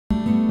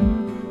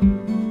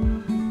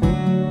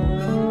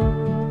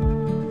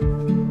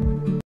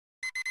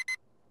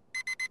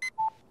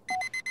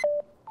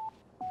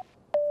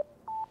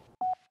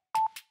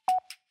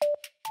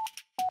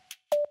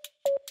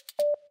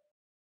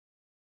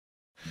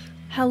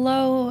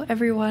Hello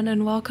everyone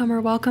and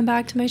welcome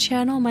back to my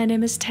channel. My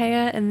name is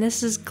Taya and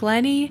this is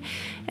Cranny,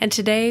 and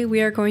today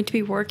we are going to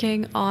be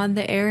working on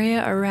the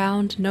area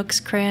around Nook's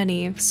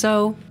Cranny.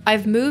 So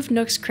I've moved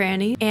Nook's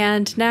Cranny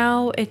and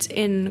now it's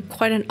in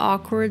quite an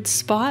awkward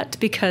spot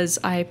because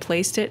I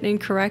placed it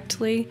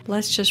incorrectly.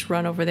 Let's just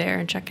run over there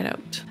and check it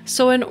out.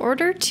 So in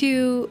order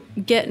to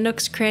get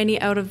Nook's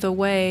Cranny out of the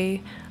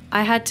way,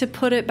 I had to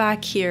put it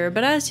back here,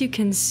 but as you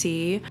can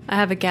see, I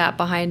have a gap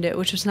behind it,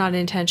 which was not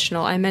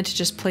intentional. I meant to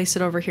just place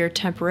it over here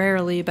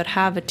temporarily, but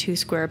have a 2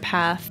 square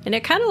path. And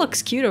it kind of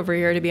looks cute over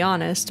here, to be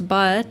honest,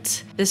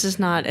 but this is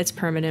not its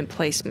permanent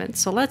placement.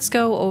 So let's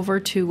go over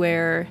to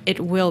where it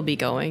will be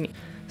going.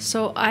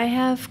 So I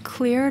have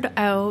cleared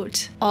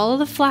out all of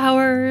the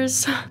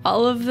flowers,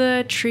 all of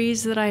the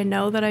trees that I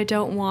know that I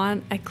don't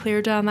want. I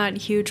cleared down that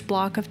huge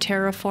block of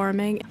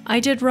terraforming. I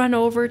did run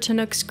over to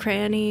Nook's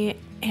Cranny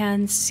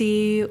and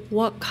see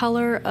what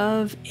color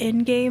of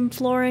in-game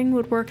flooring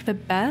would work the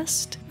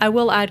best. I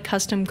will add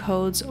custom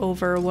codes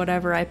over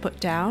whatever I put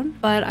down,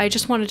 but I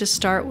just wanted to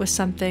start with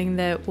something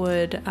that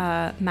would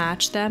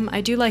match them.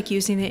 I do like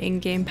using the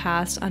in-game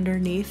paths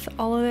underneath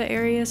all of the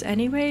areas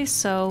anyway,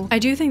 so I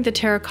do think the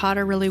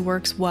terracotta really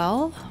works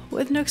well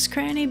with Nook's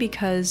Cranny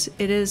because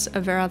it is a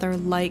rather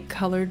light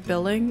colored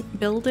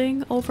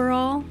building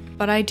overall.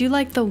 But I do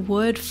like the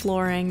wood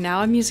flooring. Now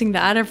I'm using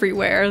that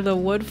everywhere. The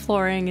wood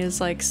flooring is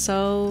like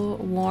so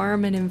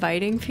warm and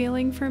inviting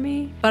feeling for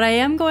me. But I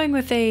am going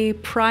with a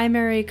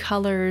primary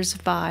colors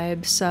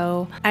vibe.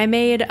 So I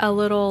made a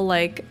little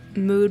like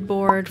mood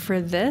board for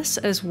this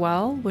as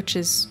well, which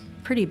is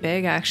pretty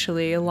big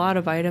actually. A lot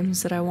of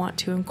items that I want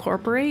to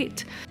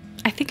incorporate.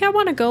 I think I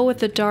want to go with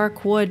the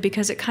dark wood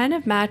because it kind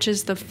of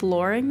matches the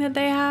flooring that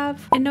they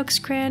have in Nook's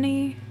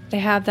Cranny. They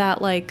have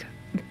that like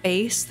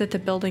base that the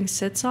building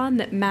sits on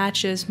that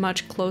matches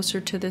much closer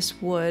to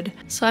this wood.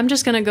 So I'm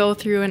just gonna go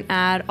through and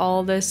add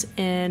all this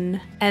in,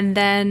 and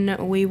then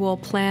we will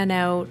plan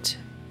out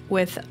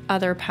with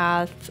other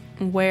paths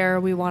where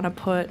we want to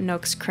put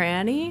Nook's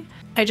Cranny.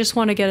 I just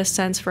want to get a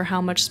sense for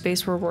how much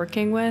space we're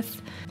working with.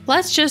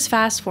 Let's just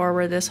fast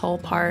forward this whole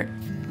part.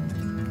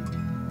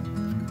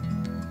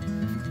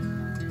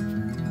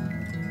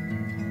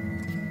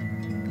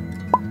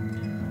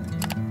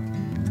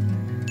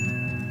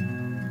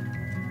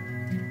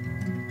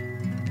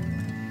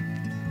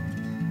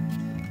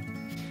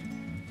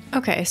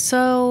 Okay,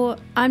 so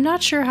I'm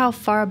not sure how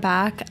far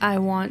back I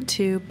want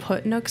to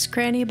put Nook's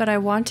Cranny, but I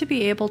want to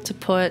be able to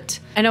put,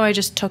 I know I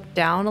just took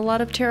down a lot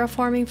of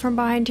terraforming from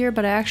behind here,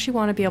 but I actually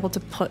want to be able to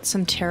put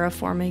some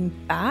terraforming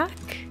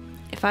back.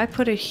 If I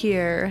put it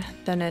here,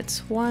 then it's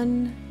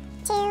 1,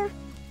 2,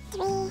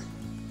 3,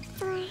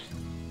 4,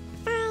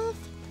 5,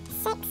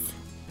 6,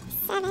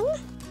 7.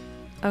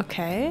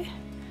 Okay,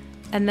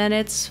 and then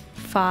it's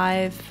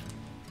 5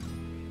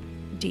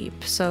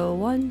 deep. So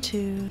 1,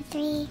 2,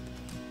 3,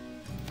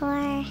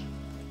 4,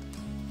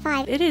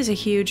 5. It is a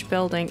huge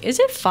building. Is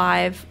it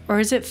 5 or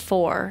is it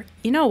 4?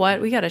 You know what?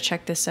 We gotta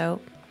check this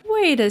out.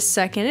 Wait a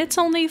second, it's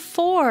only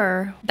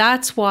 4.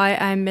 That's why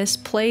I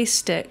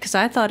misplaced it, because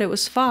I thought it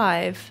was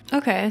 5.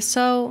 Okay,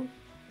 so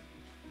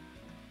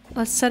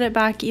let's set it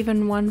back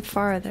even one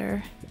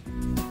farther.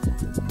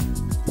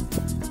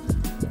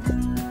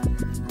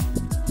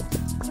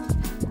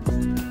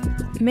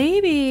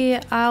 Maybe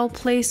I'll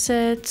place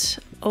it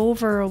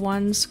over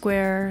 1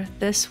 square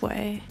this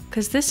way,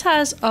 because this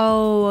has,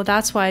 oh,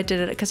 that's why I did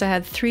it, because I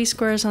had 3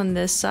 squares on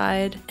this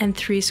side and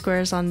 3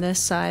 squares on this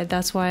side.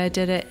 That's why I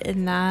did it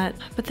in that.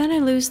 But then I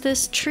lose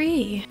this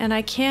tree and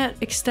I can't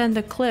extend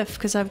the cliff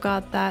because I've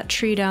got that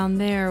tree down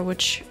there,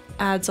 which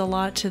adds a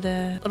lot to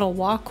the little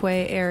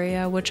walkway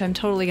area, which I'm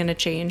totally going to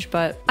change,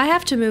 but I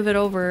have to move it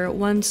over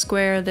 1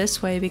 square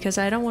this way because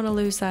I don't want to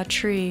lose that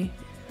tree.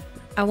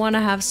 I want to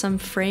have some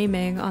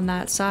framing on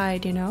that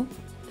side, you know?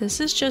 This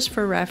is just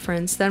for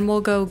reference. Then we'll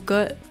go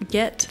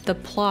get the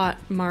plot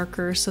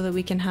marker so that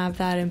we can have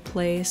that in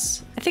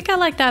place. I think I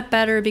like that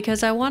better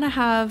because I want to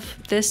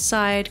have this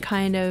side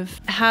kind of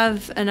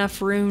have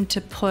enough room to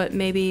put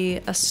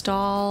maybe a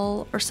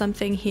stall or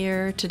something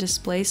here to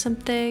display some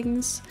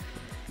things.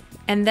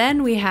 And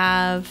then we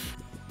have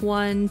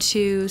 1,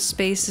 2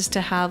 spaces to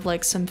have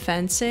like some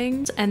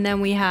fencing, and then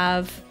we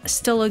have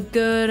still a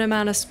good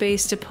amount of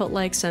space to put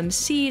like some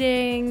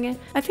seating.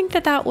 I think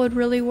that that would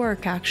really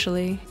work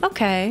actually.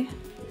 Okay,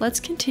 let's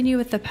continue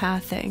with the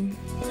pathing.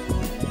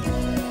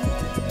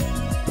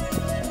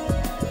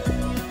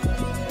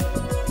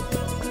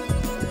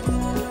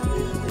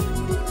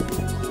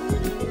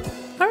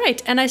 All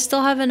right, and I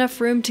still have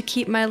enough room to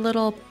keep my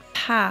little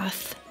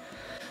path.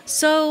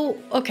 So,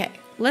 okay,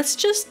 let's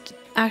just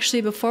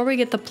actually, before we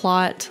get the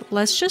plot,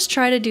 let's just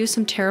try to do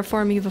some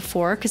terraforming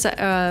before, because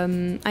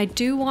I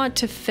do want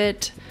to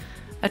fit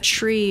a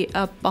tree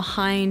up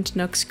behind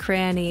Nook's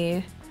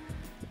Cranny,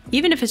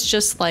 even if it's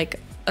just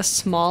like a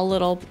small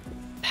little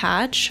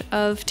patch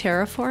of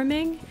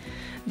terraforming.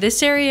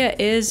 This area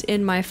is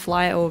in my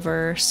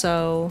flyover,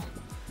 so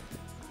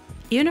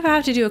even if I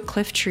have to do a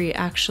cliff tree,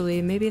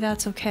 actually, maybe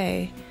that's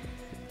okay.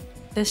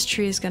 This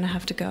tree is gonna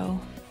have to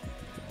go.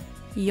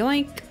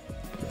 Yoink.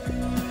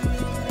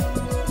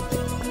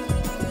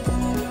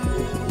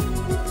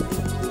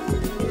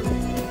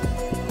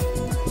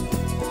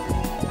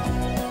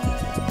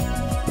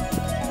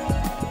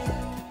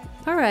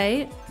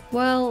 Alright,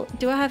 well,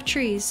 do I have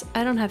trees?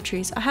 I don't have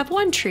trees. I have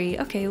one tree.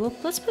 Okay, well,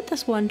 let's put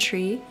this one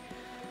tree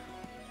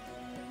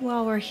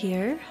while we're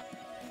here.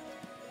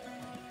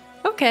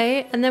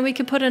 Okay, and then we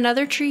can put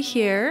another tree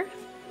here.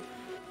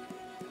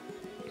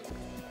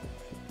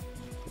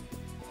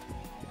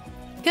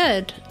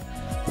 Good.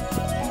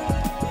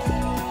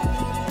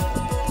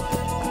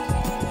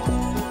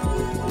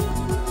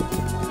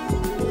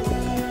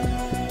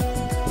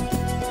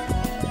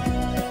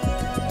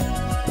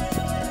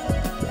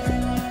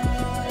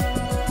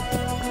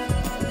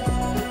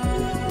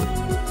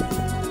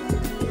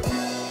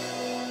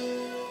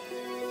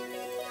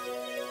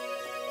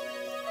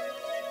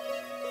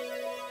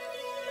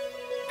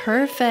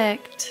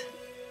 Perfect.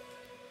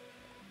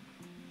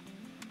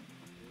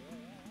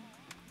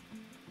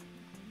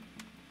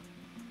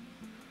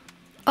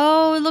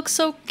 Oh, it looks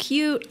so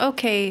cute.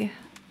 Okay,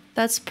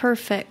 that's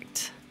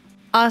perfect.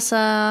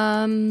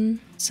 Awesome.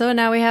 So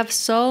now we have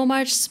so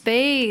much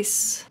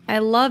space. I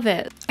love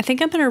it. I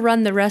think I'm gonna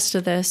run the rest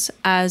of this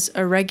as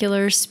a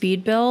regular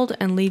speed build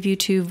and leave you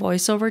to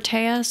voiceover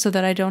Taya so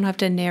that I don't have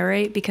to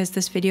narrate, because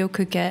this video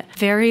could get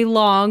very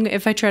long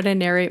if I try to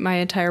narrate my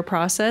entire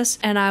process.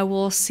 And I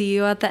will see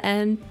you at the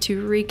end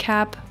to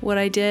recap what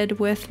I did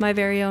with my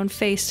very own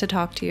face to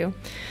talk to you.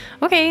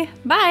 Okay,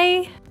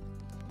 bye.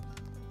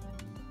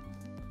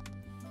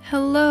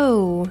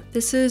 Hello,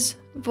 this is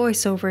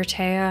voiceover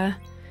Taya,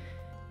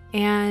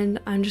 and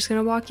I'm just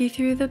gonna walk you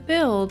through the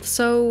build.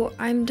 So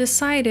I'm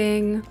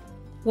deciding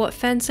what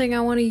fencing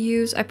I want to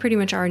use. I pretty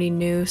much already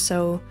knew,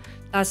 so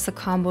that's the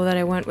combo that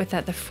I went with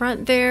at the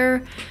front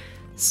there.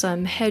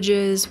 Some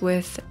hedges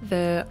with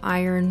the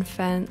iron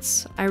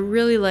fence. I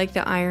really like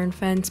the iron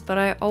fence, but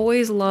I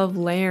always love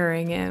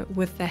layering it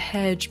with the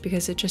hedge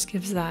because it just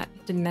gives that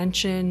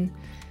dimension,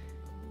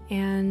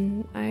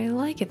 and I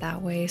like it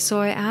that way. So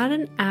I add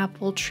an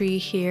apple tree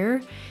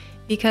here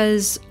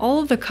because all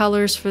of the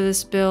colors for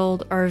this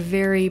build are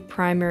very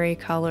primary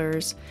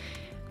colors.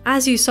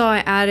 As you saw, I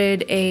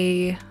added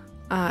a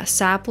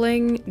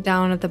sapling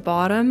down at the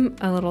bottom,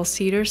 a little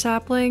cedar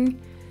sapling.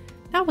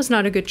 That was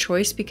not a good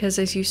choice because,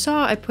 as you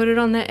saw, I put it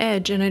on the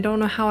edge, and I don't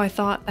know how I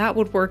thought that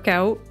would work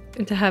out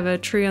to have a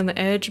tree on the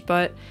edge,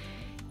 but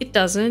it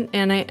doesn't,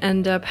 and I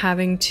end up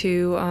having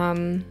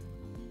to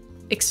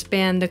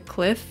expand the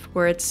cliff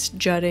where it's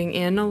jutting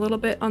in a little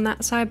bit on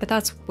that side, but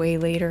that's way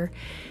later.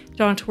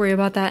 Don't have to worry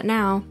about that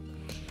now.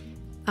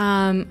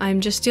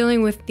 I'm just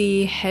dealing with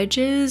the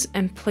hedges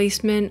and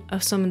placement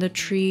of some of the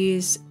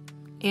trees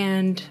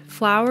and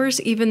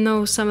flowers, even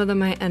though some of them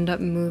might end up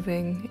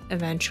moving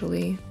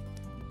eventually.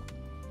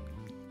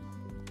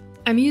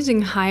 I'm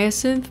using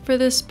hyacinth for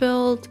this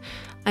build.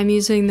 I'm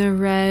using the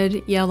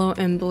red, yellow,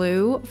 and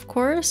blue, of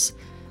course.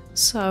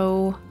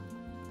 So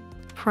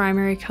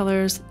primary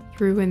colors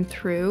through and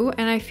through.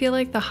 And I feel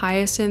like the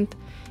hyacinth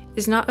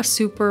is not a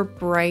super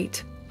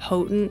bright,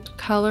 potent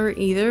color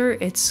either.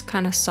 It's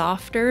kind of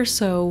softer,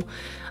 so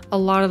a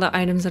lot of the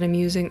items that I'm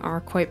using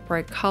are quite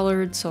bright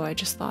colored, so I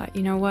just thought,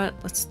 you know what,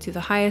 let's do the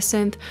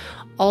hyacinth.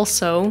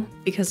 Also,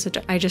 because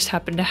I just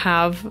happen to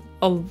have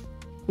a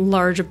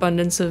large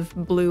abundance of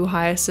blue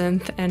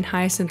hyacinth, and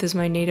hyacinth is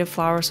my native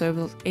flower, so I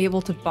was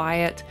able to buy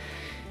it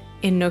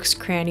in Nook's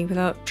Cranny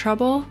without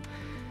trouble.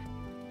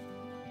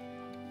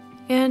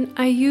 And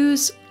I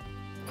use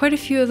quite a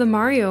few of the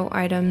Mario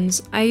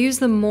items. I use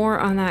them more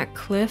on that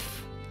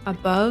cliff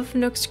above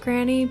Nook's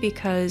Cranny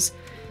because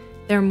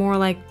they're more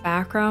like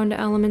background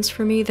elements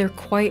for me. They're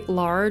quite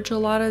large, a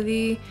lot of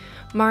the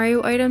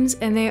Mario items,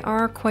 and they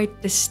are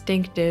quite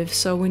distinctive,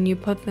 so when you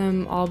put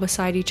them all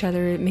beside each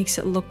other, it makes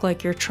it look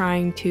like you're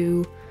trying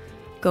to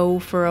go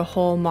for a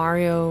whole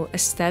Mario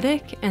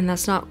aesthetic, and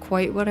that's not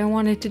quite what I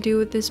wanted to do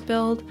with this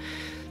build.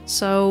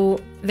 So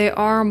they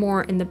are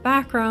more in the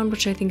background,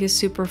 which I think is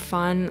super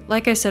fun.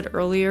 Like I said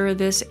earlier,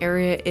 this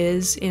area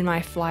is in my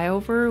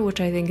flyover, which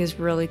I think is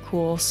really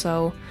cool,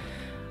 so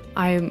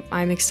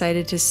I'm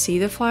excited to see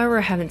the flower.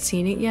 I haven't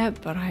seen it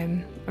yet, but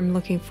I'm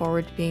looking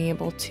forward to being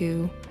able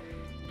to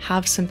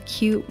have some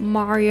cute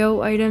Mario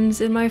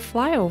items in my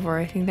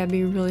flyover. I think that'd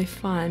be really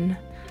fun.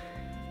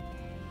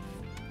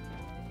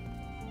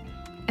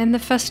 And the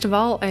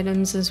festival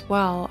items as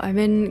well. I've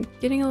been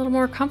getting a little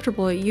more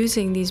comfortable at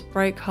using these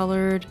bright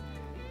colored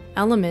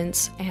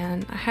elements,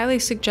 and I highly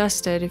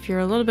suggest it. If you're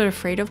a little bit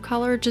afraid of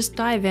color, just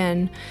dive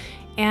in.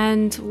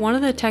 And one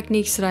of the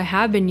techniques that I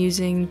have been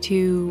using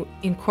to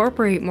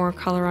incorporate more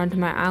color onto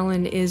my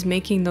island is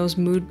making those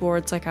mood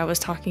boards like I was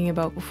talking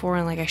about before,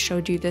 and like I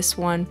showed you this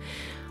one.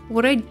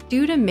 What I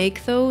do to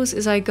make those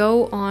is I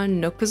go on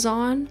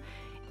Nookazon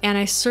and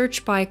I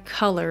search by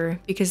color,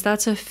 because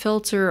that's a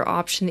filter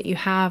option that you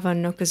have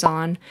on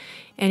Nookazon.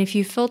 And if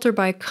you filter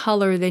by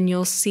color, then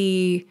you'll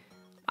see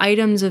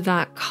items of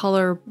that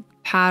color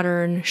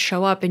pattern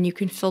show up, and you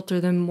can filter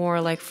them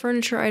more, like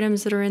furniture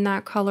items that are in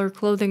that color,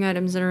 clothing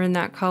items that are in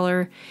that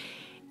color,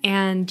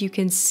 and you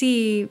can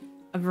see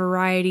a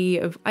variety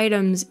of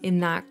items in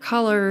that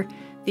color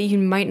that you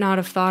might not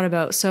have thought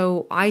about.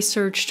 So I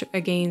searched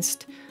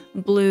against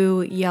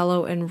blue,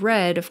 yellow, and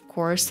red, of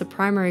course, the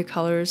primary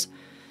colors,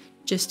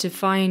 just to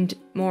find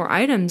more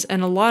items.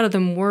 And a lot of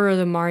them were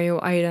the Mario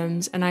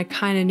items. And I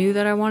kind of knew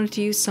that I wanted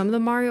to use some of the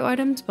Mario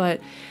items,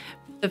 but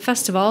the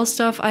Festival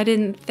stuff I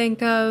didn't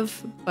think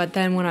of. But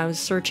then when I was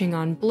searching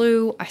on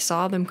blue, I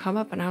saw them come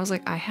up and I was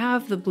like, I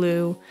have the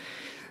blue.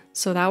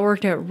 So that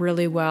worked out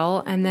really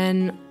well. And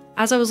then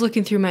as I was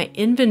looking through my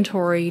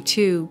inventory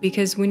too,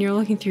 because when you're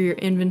looking through your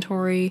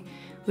inventory,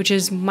 which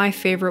is my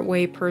favorite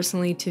way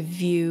personally to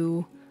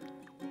view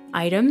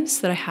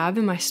items that I have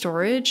in my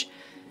storage,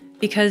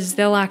 because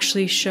they'll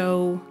actually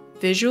show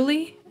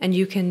visually and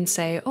you can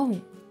say,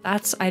 oh,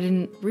 I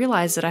didn't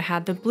realize that I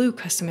had the blue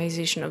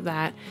customization of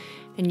that,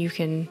 and you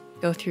can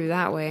go through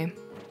that way.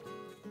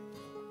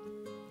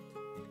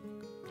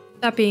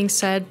 That being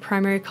said,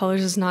 primary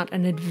colors is not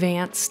an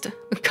advanced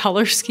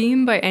color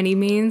scheme by any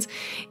means.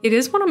 It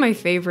is one of my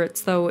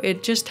favorites though.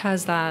 It just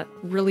has that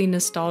really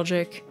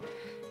nostalgic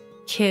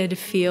kid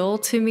feel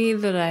to me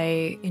that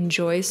I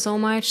enjoy so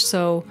much.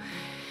 So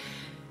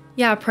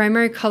yeah,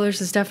 primary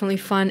colors is definitely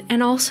fun.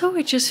 And also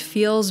it just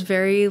feels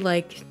very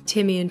like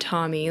Timmy and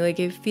Tommy. Like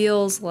it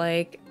feels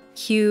like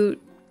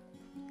cute,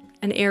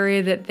 an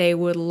area that they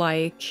would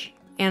like.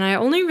 And I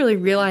only really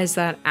realized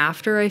that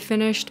after I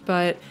finished,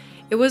 but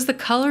it was the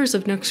colors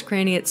of Nook's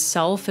Cranny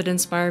itself that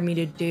inspired me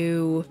to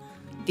do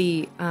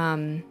the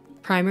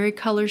primary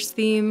colors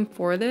theme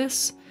for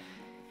this.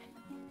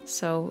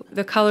 So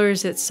the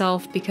colors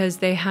itself, because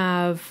they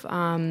have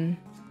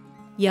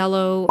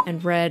yellow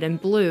and red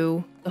and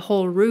blue, the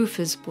whole roof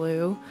is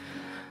blue.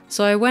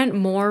 So I went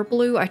more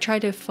blue. I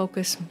tried to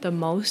focus the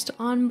most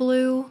on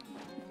blue,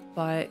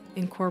 but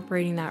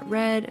incorporating that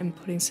red and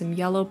putting some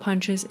yellow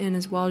punches in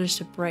as well just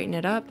to brighten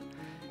it up.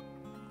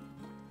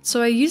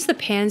 So I used the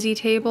pansy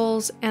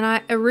tables, and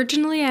I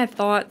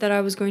thought that I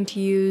was going to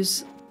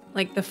use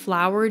like the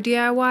flower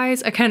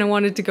DIYs. I kind of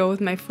wanted to go with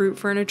my fruit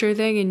furniture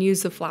thing and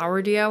use the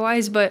flower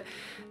DIYs, but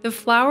the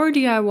flower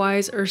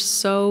DIYs are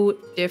so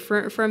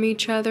different from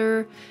each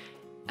other.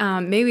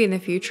 Maybe in the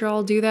future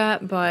I'll do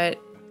that, but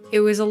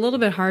it was a little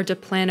bit hard to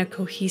plan a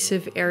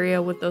cohesive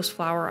area with those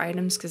flower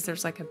items because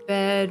there's like a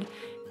bed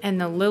and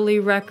the lily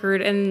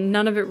record, and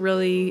none of it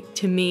really,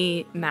 to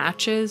me,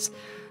 matches.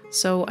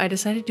 So I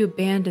decided to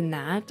abandon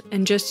that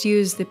and just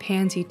use the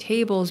pansy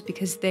tables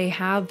because they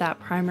have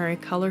that primary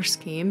color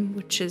scheme,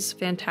 which is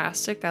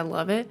fantastic. I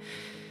love it.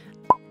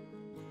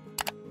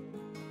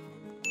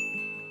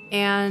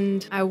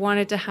 And I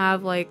wanted to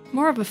have like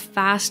more of a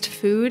fast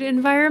food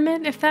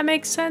environment, if that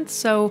makes sense.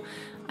 So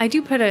I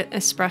do put an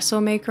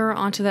espresso maker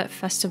onto that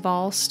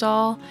Festival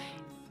stall,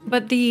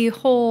 but the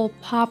whole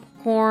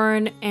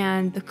popcorn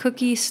and the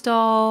cookie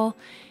stall,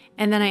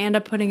 and then I end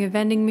up putting a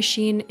vending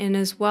machine in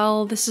as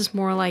well. This is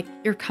more like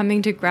you're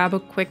coming to grab a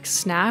quick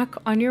snack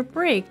on your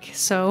break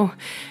so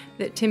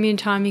that Timmy and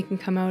Tommy can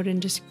come out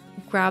and just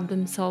grab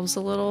themselves a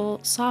little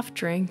soft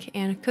drink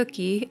and a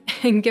cookie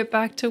and get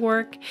back to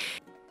work.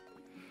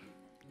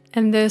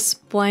 And this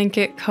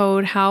blanket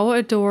code, how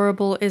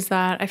adorable is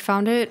that? I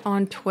found it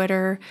on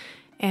Twitter,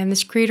 and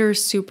this creator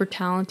is super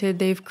talented.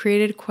 They've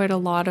created quite a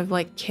lot of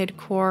like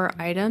Kidcore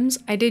items.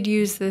 I did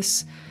use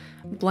this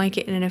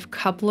blanket in a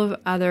couple of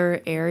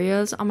other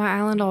areas on my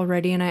island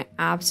already, and I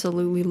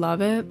absolutely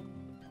love it.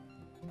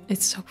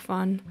 It's so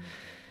fun.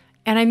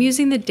 And I'm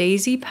using the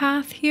daisy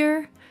path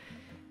here,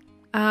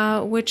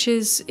 which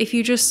is, if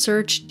you just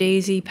search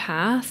daisy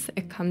path,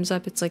 it comes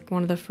up. It's like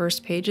one of the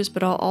first pages,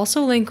 but I'll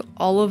also link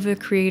all of the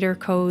creator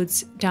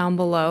codes down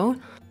below.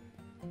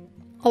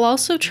 I'll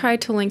also try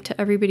to link to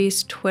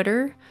everybody's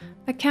Twitter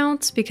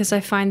accounts because I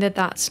find that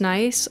that's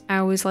nice. I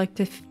always like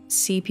to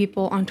see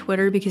people on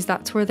Twitter because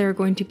that's where they're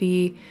going to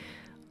be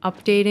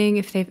updating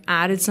if they've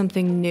added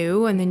something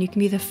new, and then you can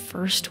be the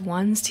first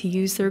ones to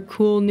use their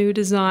cool new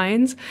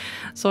designs.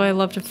 So I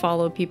love to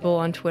follow people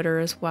on Twitter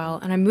as well.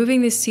 And I'm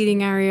moving this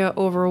seating area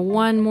over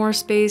one more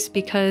space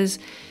because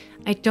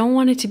I don't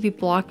want it to be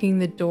blocking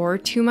the door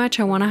too much.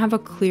 I want to have a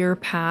clear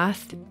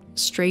path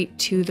straight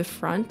to the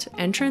front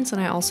entrance,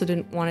 and I also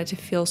didn't want it to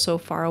feel so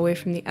far away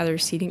from the other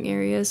seating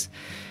areas.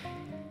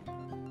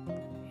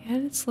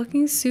 And it's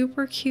looking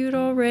super cute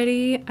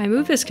already. I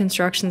moved this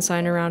construction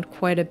sign around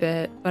quite a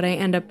bit, but I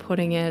end up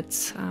putting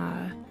it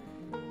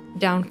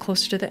down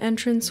closer to the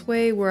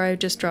entranceway where I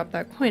just dropped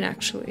that coin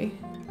actually.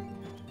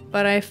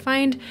 But I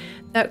find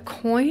that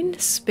coin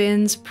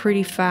spins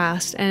pretty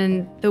fast,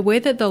 and the way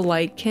that the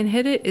light can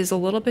hit it is a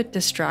little bit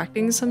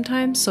distracting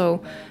sometimes,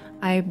 so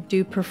I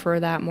do prefer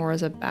that more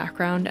as a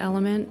background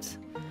element.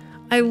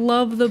 I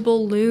love the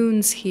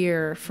balloons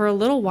here. For a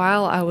little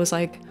while I was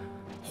like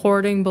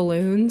hoarding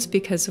balloons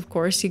because of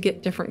course you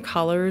get different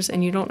colors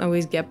and you don't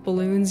always get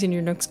balloons in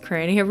your Nook's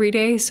Cranny every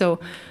day, so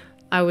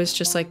I was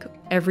just like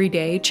every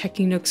day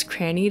checking Nook's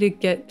Cranny to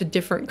get the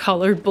different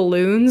colored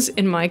balloons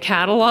in my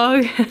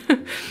catalog.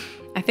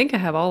 I think I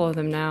have all of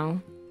them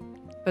now,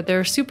 but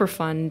they're a super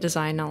fun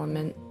design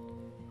element.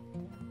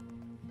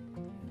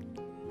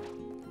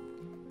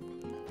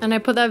 And I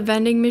put that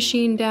vending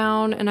machine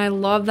down, and I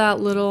love that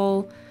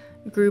little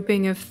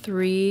grouping of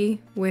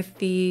 3 with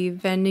the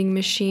vending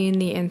machine,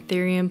 the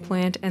anthurium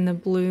plant, and the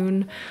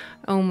balloon.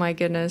 Oh my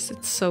goodness,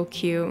 it's so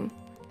cute.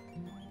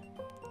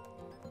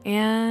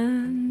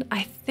 And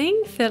I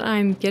think that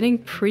I'm getting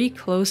pretty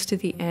close to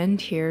the end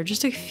here.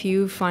 Just a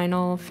few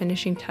final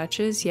finishing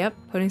touches. Yep,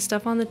 putting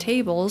stuff on the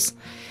tables.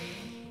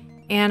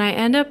 And I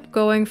end up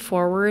going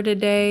forward a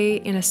day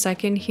in a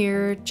second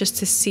here just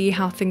to see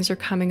how things are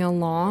coming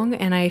along.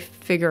 And I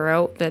figure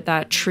out that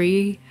that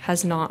tree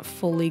has not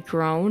fully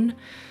grown.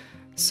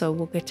 So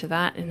we'll get to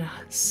that in a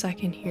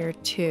second here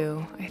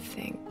too, I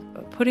think.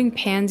 But putting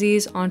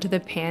pansies onto the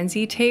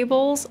pansy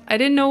tables, I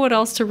didn't know what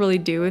else to really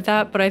do with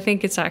that, but I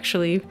think it's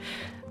actually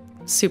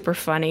super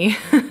funny.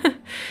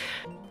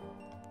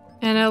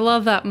 And I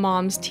love that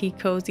mom's tea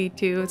cozy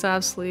too. It's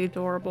absolutely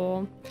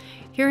adorable.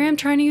 Here I am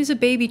trying to use a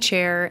baby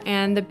chair,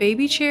 and the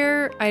baby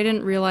chair I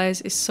didn't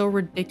realize is so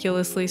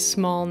ridiculously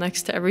small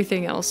next to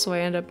everything else, so I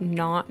end up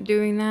not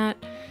doing that.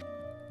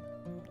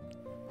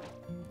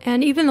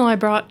 And even though I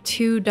brought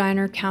 2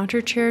 diner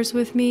counter chairs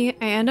with me,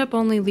 I end up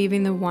only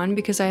leaving the one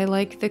because I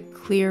like the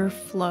clear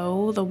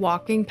flow, the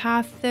walking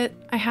path that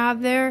I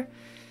have there.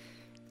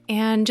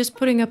 And just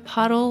putting a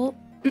puddle,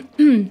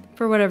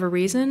 for whatever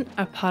reason,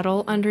 a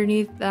puddle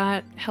underneath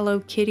that Hello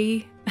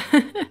Kitty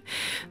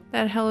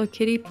that Hello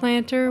Kitty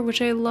planter,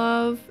 which I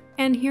love.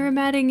 And here I'm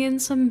adding in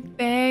some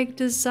bag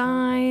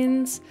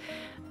designs,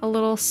 a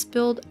little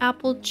spilled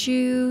apple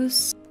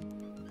juice.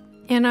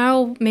 And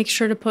I'll make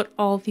sure to put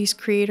all these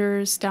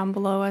creators down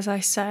below, as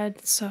I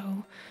said,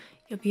 so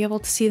you'll be able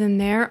to see them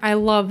there. I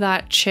love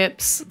that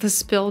chips. The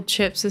spilled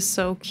chips is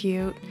so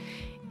cute.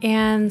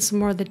 And some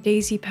more of the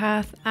daisy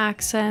path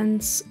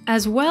accents,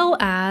 as well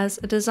as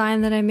a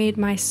design that I made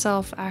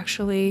myself,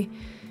 actually.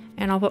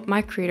 And I'll put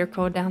my creator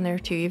code down there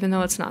too, even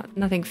though it's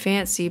nothing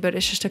fancy, but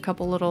it's just a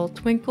couple little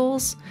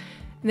twinkles.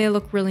 And they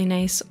look really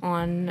nice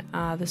on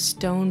the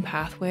stone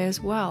pathway as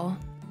well.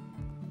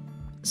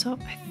 So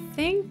I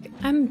think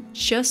I'm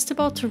just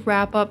about to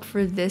wrap up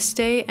for this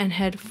day and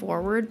head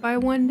forward by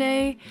one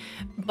day.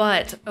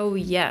 But oh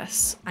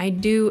yes, I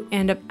do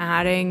end up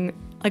adding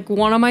like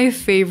one of my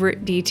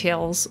favorite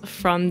details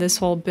from this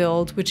whole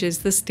build, which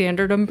is the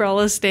standard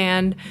umbrella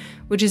stand,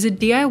 which is a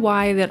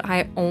DIY that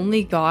I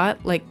only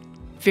got like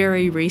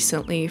very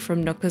recently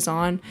from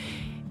Nookazon.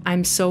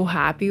 I'm so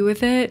happy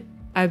with it.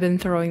 I've been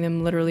throwing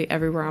them literally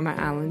everywhere on my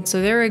island.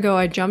 So there I go,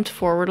 I jumped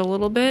forward a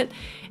little bit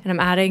and I'm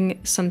adding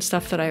some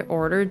stuff that I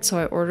ordered. So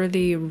I ordered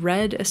the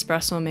red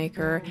espresso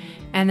maker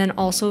and then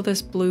also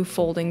this blue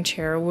folding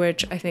chair,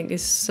 which I think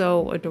is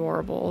so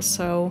adorable.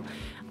 So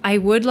I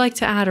would like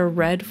to add a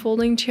red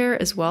folding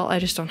chair as well. I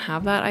just don't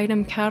have that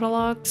item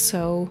cataloged.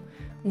 So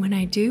when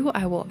I do,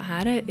 I will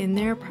add it in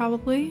there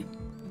probably.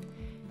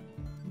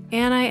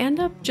 And I end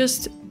up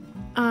just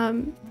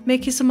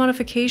making some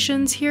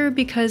modifications here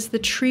because the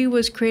tree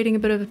was creating a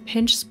bit of a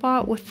pinch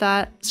spot with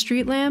that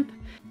street lamp.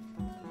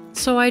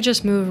 So I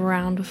just move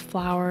around with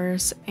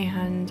flowers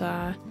and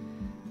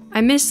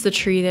I missed the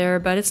tree there,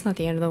 but it's not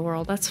the end of the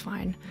world, that's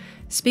fine.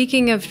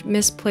 Speaking of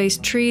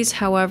misplaced trees,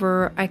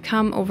 however, I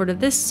come over to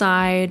this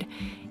side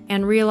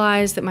and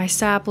realize that my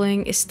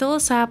sapling is still a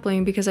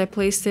sapling because I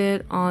placed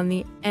it on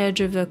the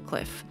edge of the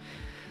cliff.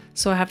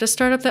 So I have to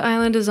start up the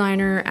Island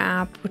Designer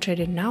app, which I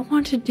did not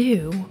want to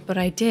do, but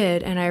I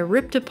did, and I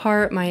ripped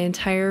apart my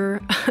entire,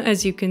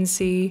 as you can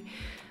see,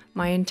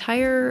 my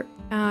entire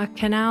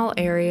canal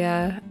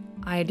area.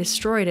 I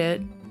destroyed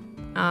it.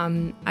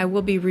 I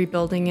will be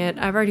rebuilding it.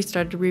 I've already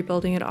started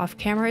rebuilding it off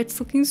camera.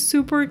 It's looking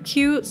super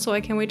cute, so I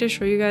can't wait to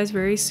show you guys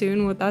very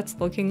soon what that's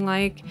looking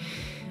like.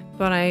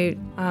 But I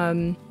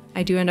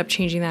do end up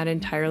changing that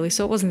entirely,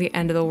 so it wasn't the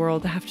end of the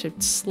world to have to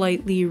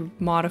slightly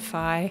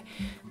modify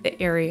the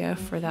area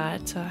for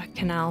that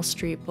canal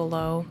street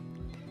below.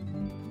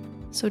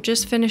 So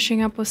just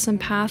finishing up with some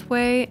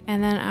pathway,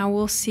 and then I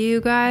will see you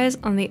guys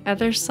on the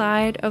other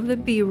side of the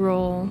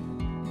B-roll.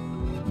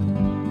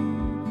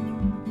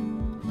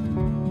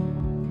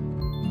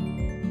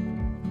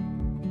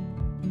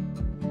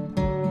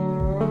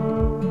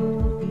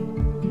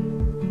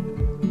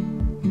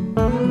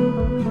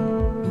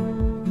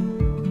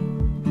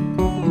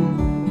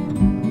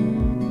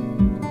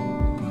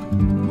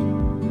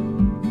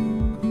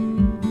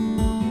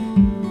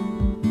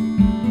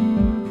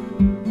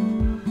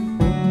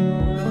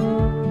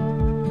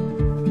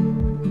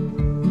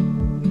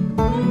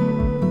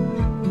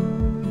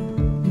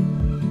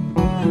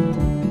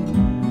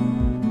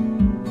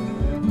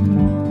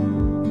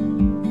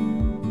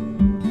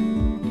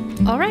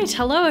 Alright,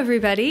 hello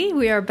everybody,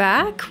 we are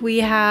back. We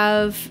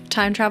have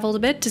time traveled a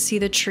bit to see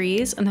the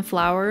trees and the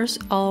flowers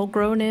all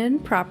grown in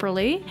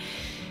properly.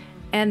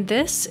 And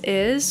this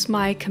is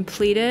my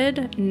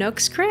completed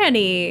Nook's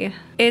Cranny.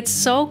 It's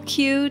so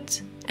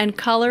cute and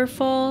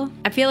colorful.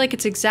 I feel like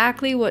it's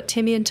exactly what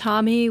Timmy and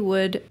Tommy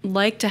would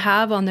like to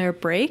have on their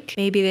break.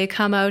 Maybe they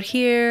come out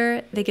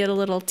here, they get a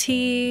little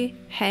tea,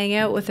 hang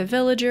out with a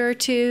villager or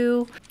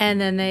two,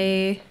 and then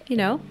they, you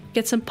know,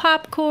 get some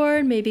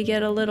popcorn, maybe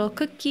get a little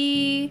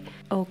cookie.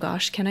 Oh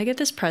gosh, can I get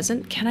this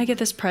present? Can I get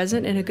this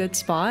present in a good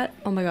spot?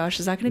 Oh my gosh,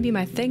 is that gonna be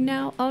my thing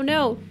now? Oh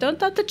no, don't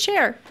thump the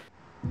chair.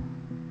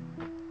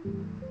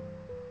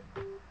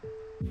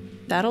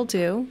 That'll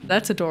do.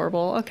 That's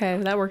adorable. Okay,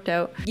 that worked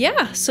out.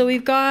 Yeah, so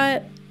we've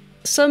got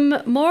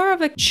some more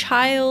of a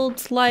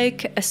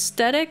childlike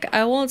aesthetic.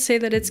 I won't say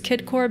that it's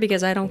Kidcore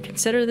because I don't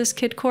consider this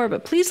Kidcore,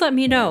 but please let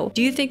me know.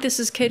 Do you think this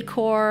is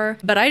Kidcore?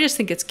 But I just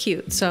think it's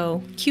cute,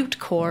 so cute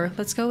core.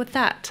 Let's go with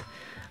that.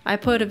 I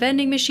put a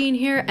vending machine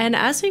here, and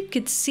as you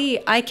could see,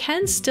 I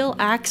can still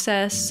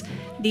access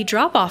the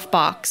drop-off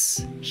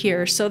box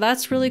here, so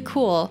that's really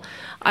cool.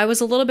 I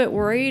was a little bit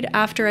worried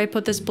after I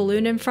put this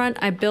balloon in front.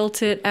 I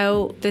built it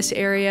out this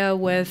area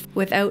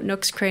without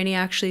Nook's Cranny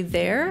actually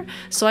there,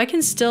 so I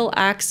can still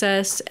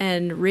access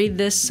and read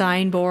this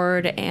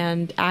signboard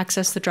and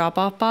access the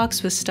drop-off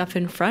box with stuff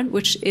in front,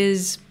 which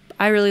is,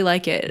 I really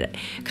like it.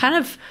 It kind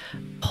of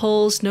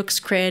pulls Nook's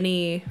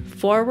Cranny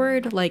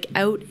forward, like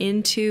out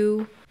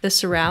into the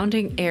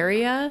surrounding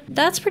area.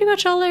 That's pretty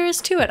much all there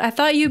is to it. I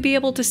thought you'd be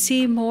able to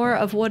see more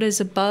of what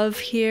is above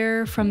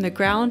here from the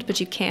ground, but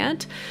you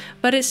can't.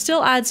 But it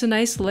still adds a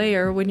nice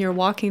layer when you're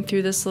walking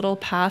through this little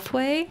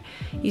pathway.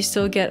 You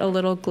still get a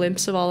little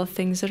glimpse of all the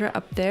things that are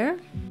up there.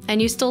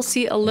 And you still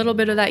see a little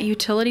bit of that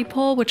utility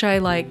pole, which I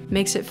like,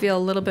 makes it feel a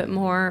little bit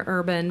more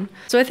urban.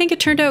 So I think it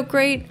turned out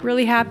great,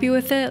 really happy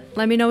with it.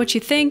 Let me know what you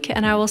think,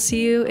 and I will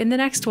see you in the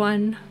next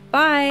one.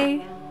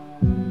 Bye!